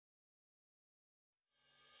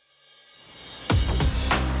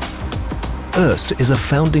Oest is a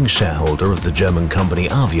founding shareholder of the German company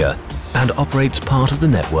Hier and operates part of the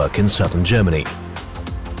network in southern Germany.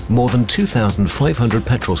 More than 2,500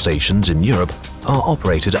 petrol stations in Europe are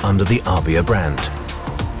operated under the Hier brand.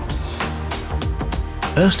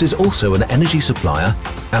 Oest is also an energy supplier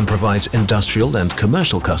and provides industrial and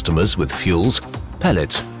commercial customers with fuels,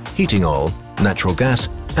 pellets, heating oil, natural gas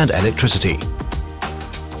and electricity.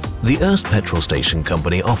 The Oest petrol station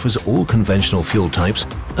company offers all conventional fuel types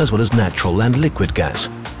as well as natural and liquid gas,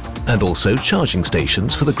 and also charging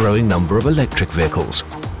stations for the growing number of electric vehicles.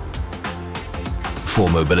 For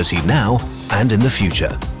mobility now and in the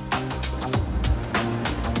future.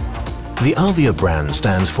 The Hier brand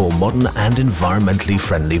stands for modern and environmentally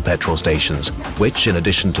friendly petrol stations, which in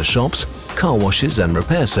addition to shops, car washes and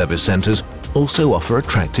repair service centres also offer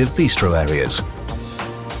attractive bistro areas.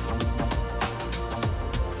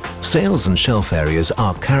 Sales and shelf areas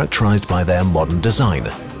are characterised by their modern design,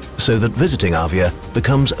 so that visiting Hier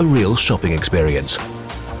becomes a real shopping experience.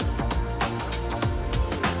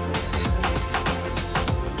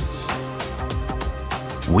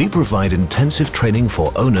 We provide intensive training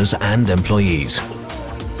for owners and employees.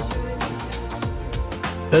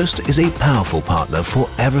 Oest is a powerful partner for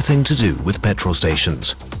everything to do with petrol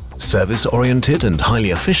stations. Service-oriented and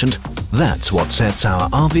highly efficient, that's what sets our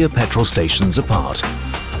Hier petrol stations apart.